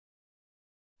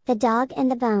The Dog and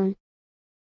the Bone.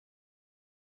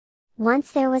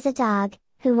 Once there was a dog,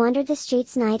 who wandered the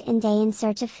streets night and day in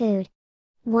search of food.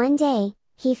 One day,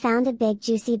 he found a big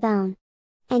juicy bone.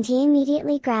 And he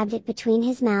immediately grabbed it between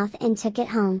his mouth and took it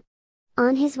home.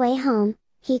 On his way home,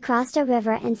 he crossed a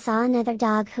river and saw another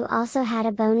dog who also had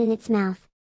a bone in its mouth.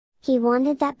 He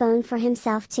wanted that bone for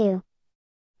himself too.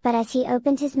 But as he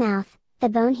opened his mouth, the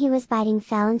bone he was biting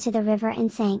fell into the river and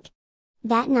sank.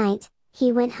 That night,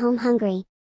 he went home hungry.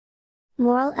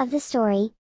 Moral of the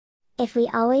story: if we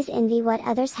always envy what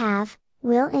others have,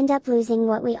 we'll end up losing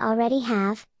what we already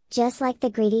have, just like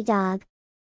the greedy dog.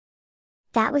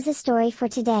 That was a story for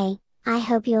today. I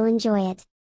hope you'll enjoy it.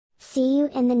 See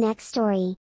you in the next story.